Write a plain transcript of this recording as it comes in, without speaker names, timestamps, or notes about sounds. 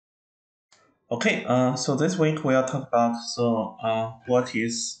Okay, so this week we'll talk about what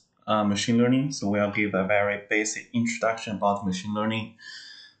is machine learning. So we'll give a very basic introduction about machine learning.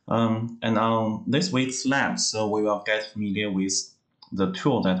 And on this week's lab, so we will get familiar with the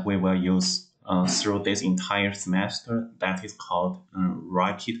tool that we will use through this entire semester. That is called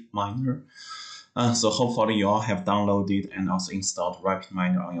RapidMiner. So hopefully you all have downloaded and also installed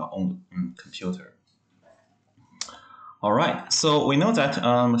RapidMiner on your own computer. All right, so we know that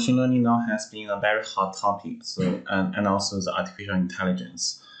machine learning now has been a very hot topic. So and also the artificial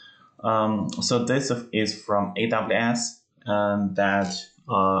intelligence. So this is from AWS, and that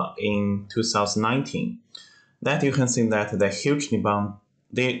in 2019, that you can see that the huge demand,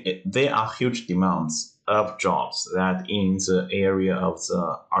 they are huge demands of jobs that in the area of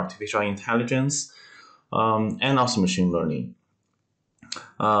the artificial intelligence and also machine learning.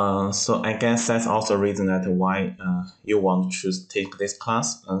 So I guess that's also a reason that why you want to choose take this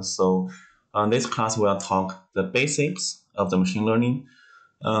class. So this class will talk the basics of the machine learning.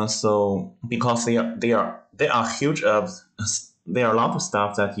 So because they are huge of there are a lot of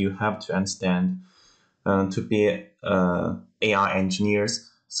stuff that you have to understand to be AI engineers.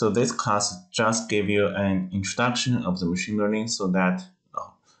 So this class just give you an introduction of the machine learning, so that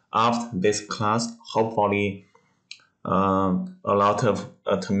after this class, hopefully a lot of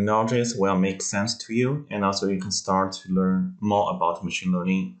terminologies will make sense to you, and also you can start to learn more about machine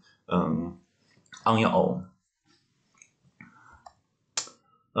learning on your own.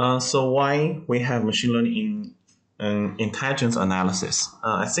 So why we have machine learning in intelligence analysis?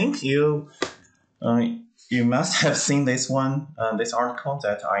 I think you must have seen this one, this article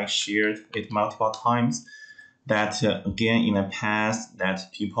that I shared it multiple times. That again in the past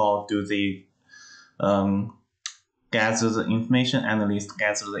that people do the gather the information, analysts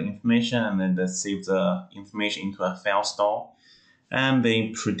gather the information, and then they save the information into a file store, and they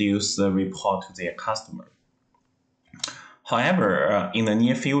produce the report to their customer. However, in the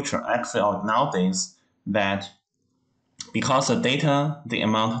near future, actually nowadays, that because the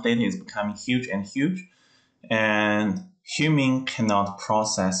amount of data is becoming huge and huge, and human cannot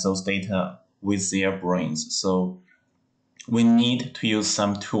process those data with their brains. So we need to use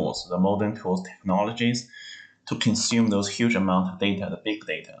some tools, the modern tools, technologies, to consume those huge amount of data, the big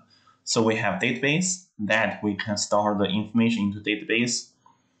data. So we have database that we can store the information into database.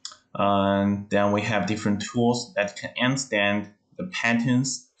 And then we have different tools that can understand the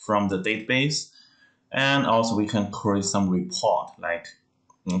patterns from the database. And also we can create some report like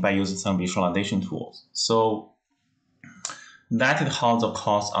by using some visualization tools. So that is how the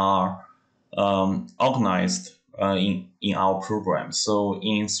courses are organized in our program. So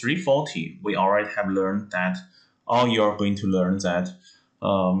in 340, we already have learned that you're going to learn that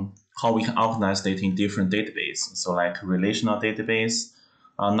how we can organize data in different databases. So like relational database,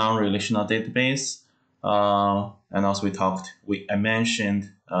 non-relational database, and also I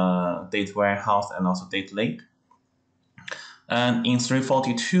mentioned data warehouse and also data lake. And in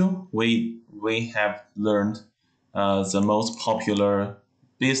 342, we have learned the most popular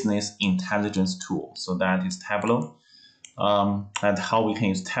business intelligence tool. So that is Tableau, and how we can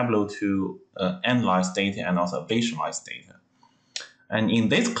use Tableau to analyze data and also visualize data. And in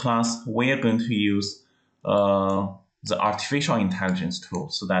this class, we are going to use the artificial intelligence tool,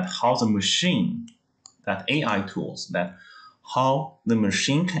 so that how the machine, that AI tools, that how the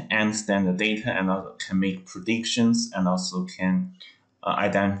machine can understand the data and also can make predictions and also can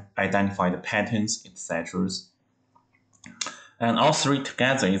identify the patterns, etc. And all three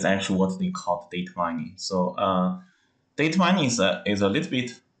together is actually what they call data mining. So data mining is a little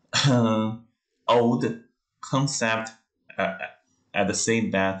bit old concept at the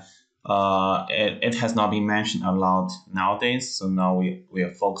same that it has not been mentioned a lot nowadays. So now we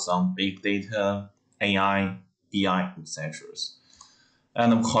are focused on big data, AI, BI, etc.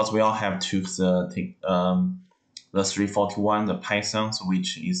 And of course, we all have took the 341, the Python,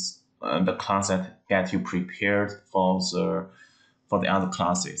 which is the class that get you prepared for the other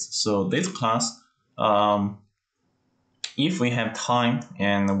classes. So this class, if we have time,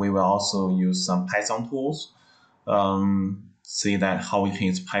 and we will also use some Python tools, see that how we can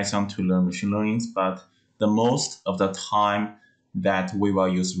use Python to learn machine learning. But the most of the time that we will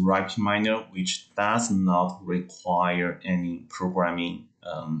use RapidMiner, which does not require any programming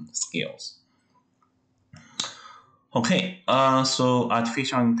skills. Okay, so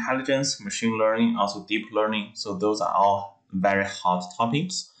artificial intelligence, machine learning, also deep learning. So those are all very hot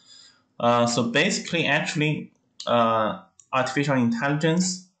topics. So basically, actually, artificial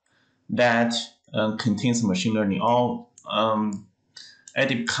intelligence that contains machine learning, it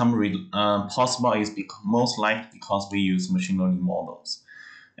become possible is most likely because we use machine learning models.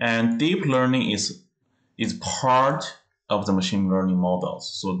 And deep learning is part of the machine learning models.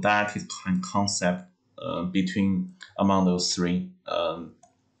 So that is kind of concept between among those three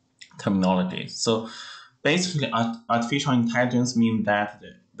terminologies. So basically, artificial intelligence means that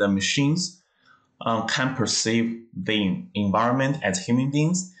the machines can perceive the environment as human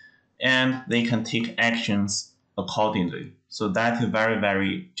beings, and they can take actions accordingly. So that is very,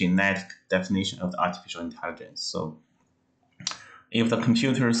 very generic definition of the artificial intelligence. So if the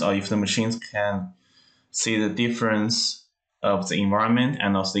computers or if the machines can see the difference of the environment,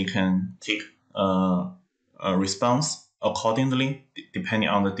 and also they can take a response accordingly depending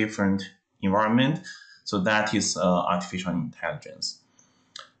on the different environment. So that is artificial intelligence.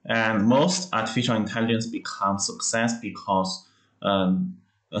 And most artificial intelligence becomes success because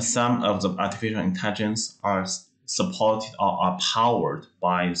some of the artificial intelligence are supported or are powered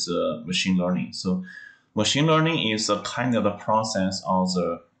by the machine learning. So machine learning is a kind of the process of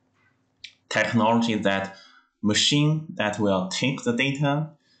the technology that machine that will take the data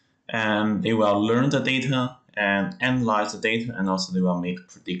and they will learn the data and analyze the data, and also they will make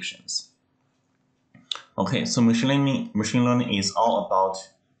predictions. Okay, so machine learning is all about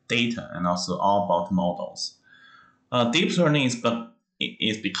data and also all about models. Deep learning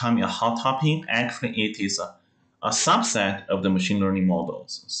is becoming a hot topic. Actually, it is a subset of the machine learning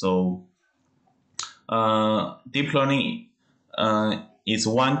models. So deep learning is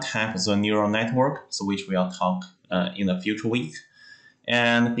one type of the neural network, so which we'll talk in a future week.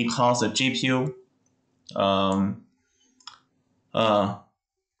 And because the GPU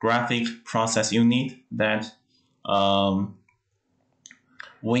graphic process unit that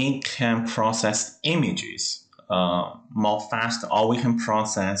we can process images more fast, or we can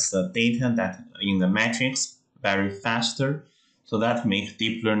process the data that in the matrix very faster. So that makes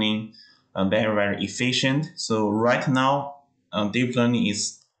deep learning very, very efficient. So right now, deep learning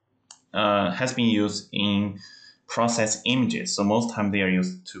has been used in process images. So most time they are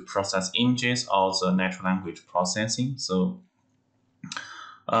used to process images or the natural language processing. So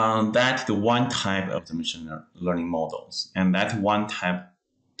that's the one type of the machine learning models. And that one type,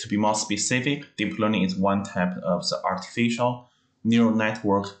 to be more specific, deep learning is one type of the artificial neural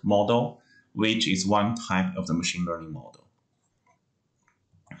network model, which is one type of the machine learning model.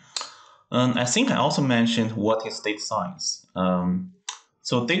 I think I also mentioned what is data science.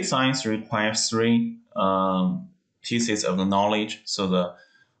 So data science requires three pieces of the knowledge. So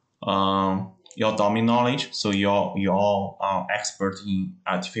your domain knowledge, so you're expert in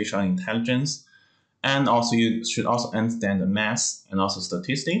artificial intelligence, and also you should also understand the math and also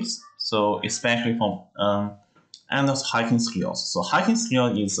statistics. So especially from and also hacking skills. So hacking skill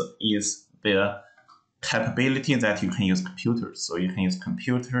is the capability that you can use computers. So you can use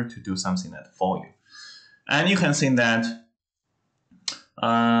computer to do something that for you, and you can see that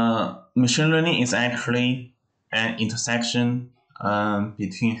machine learning is actually an intersection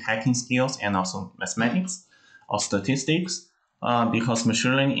between hacking skills and also mathematics or statistics, because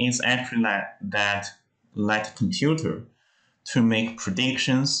machine learning is actually like a computer to make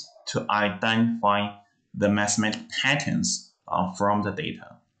predictions, to identify the mathematical patterns from the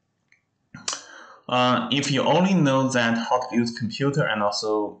data. If you only know that how to use computer and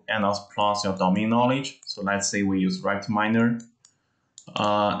also plus your domain knowledge, so let's say we use RapidMiner,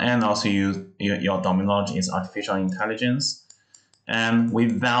 and also your domain knowledge is artificial intelligence, and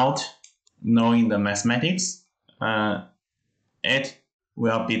without knowing the mathematics, it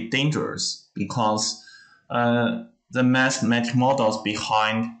will be dangerous because the mathematical models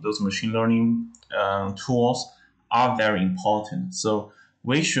behind those machine learning tools are very important. So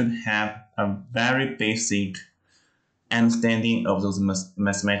we should have a very basic understanding of those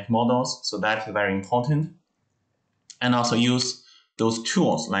mathematical models. So that is very important. And also use those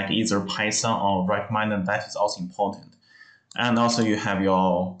tools like either Python or RapidMiner. That is also important. And also you have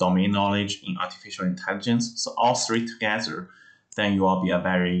your domain knowledge in artificial intelligence. So all three together, then you will be a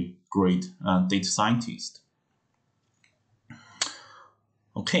very great data scientist.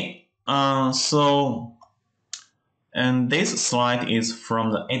 Okay, and this slide is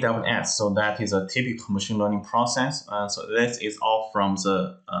from the AWS. So that is a typical machine learning process. So this is all from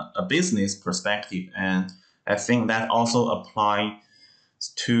a business perspective, and I think that also applies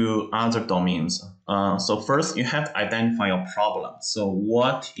to other domains. So first, you have to identify your problem. So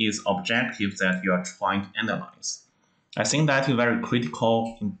what is objective that you are trying to analyze? I think that is very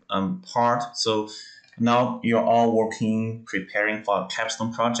critical part. So now you're all working, preparing for a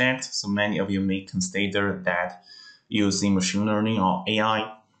capstone project. So many of you may consider that using machine learning or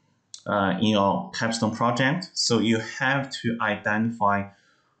AI in your capstone project. So you have to identify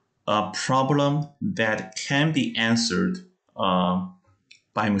a problem that can be answered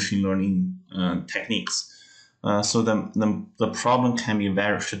by machine learning techniques. So the problem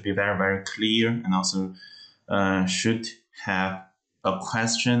should be very clear, and also should have a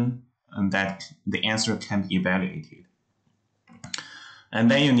question and that the answer can be evaluated. And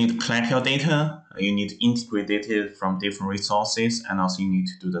then you need to collect your data, you need to integrate data from different resources, and also you need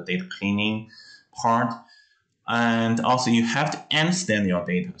to do the data cleaning part. And also you have to understand your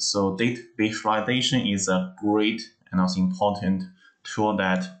data. So data visualization is a great and also important tool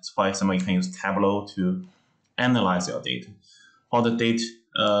that, for example, you can use Tableau to analyze your data. For the data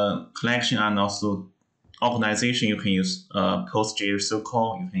collection and also organization, you can use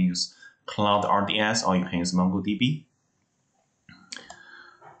PostgreSQL, you can use Cloud RDS, or you can use MongoDB.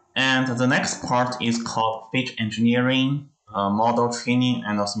 And the next part is called feature engineering, model training,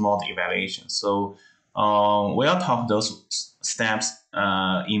 and also model evaluation. So we'll talk those steps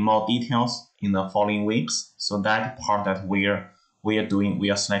in more details in the following weeks. So that part that we are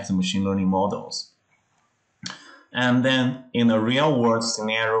selecting machine learning models. And then in a real world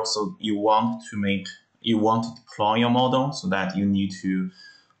scenario, so you want to deploy your model, so that you need to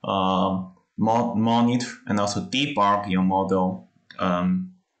monitor and also debug your model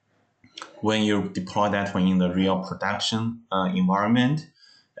when you deploy that one in the real production environment.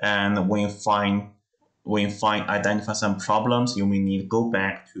 And when you identify some problems, you may need to go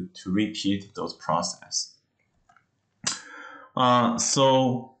back to repeat those process.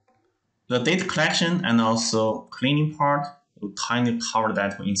 So the data collection and also cleaning part, we kind of cover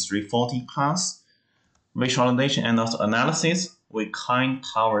that in 340 class. Visualization and also analysis, we kind of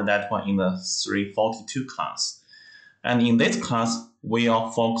cover that one in the 342 class. And in this class, we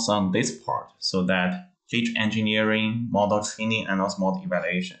are focused on this part, so that feature engineering, model training, and also model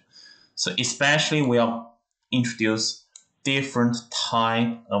evaluation. So especially we will introduce different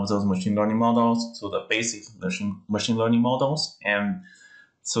type of those machine learning models, so the basic machine learning models, and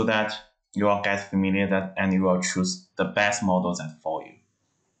so that you will get familiar that and you will choose the best models that for you.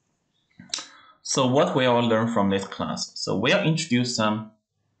 So what we will learn from this class? So we'll introduce some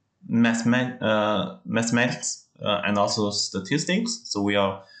mathematics and also statistics. So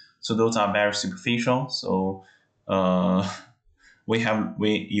those are very superficial. So we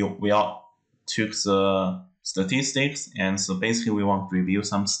all took the statistics, and so basically we want to review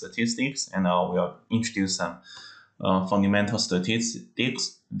some statistics, and we'll introduce some fundamental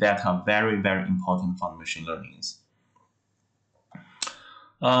statistics that are very important for machine learning.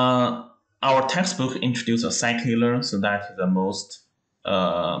 Our textbook introduced a scikit-learn, so that is the most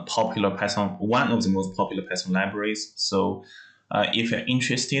popular Python, one of the most popular Python libraries. So if you're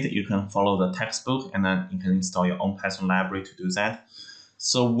interested, you can follow the textbook, and then you can install your own Python library to do that.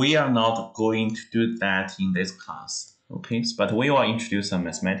 So we are not going to do that in this class, okay? But we will introduce some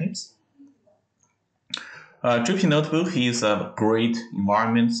mathematics. Jupyter Notebook is a great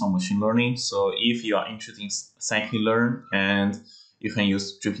environment for machine learning. So if you are interested in scikit-learn, and you can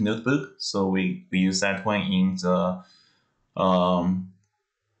use Jupyter Notebook. So we use that one in the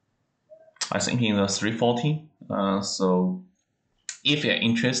I think in the 340. So if you're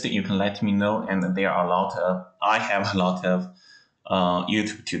interested, you can let me know. And there are I have a lot of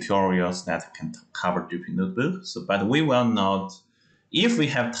YouTube tutorials that can cover Jupyter Notebook. So, but we will not, if we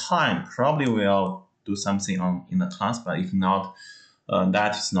have time, probably we'll do something in the class. But if not,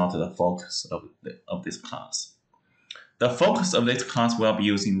 that is not the focus of this class. The focus of this class will be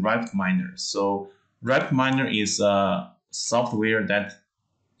using RapidMiner. So RapidMiner is a software that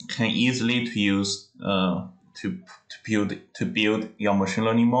can easily to use to build your machine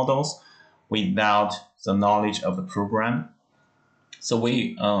learning models without the knowledge of the program. So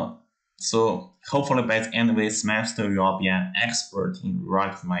so hopefully by the end of this semester you will be an expert in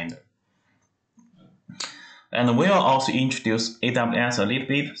RapidMiner. And we will also introduce AWS a little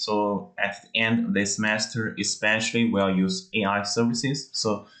bit. So at the end of this semester, especially we'll use AI services.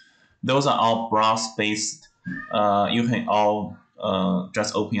 So those are all browser-based. You can all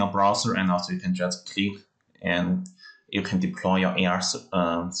just open your browser, and also you can just click and you can deploy your AI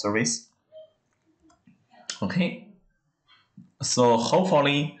service. Okay. So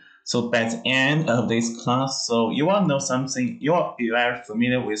hopefully, by the end of this class, so you will know something. You are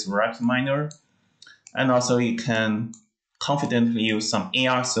familiar with RapidMiner. And also you can confidently use some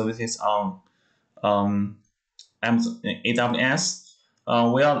AI services on AWS.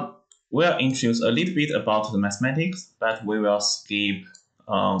 We'll introduce a little bit about the mathematics, but we will skip,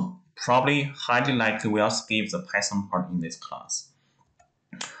 probably highly likely we'll skip the Python part in this class.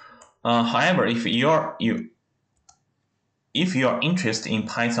 However, if you're interested in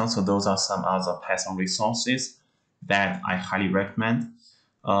Python, so those are some other Python resources that I highly recommend.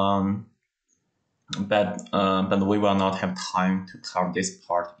 but we will not have time to cover this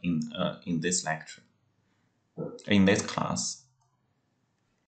part in this lecture, in this class.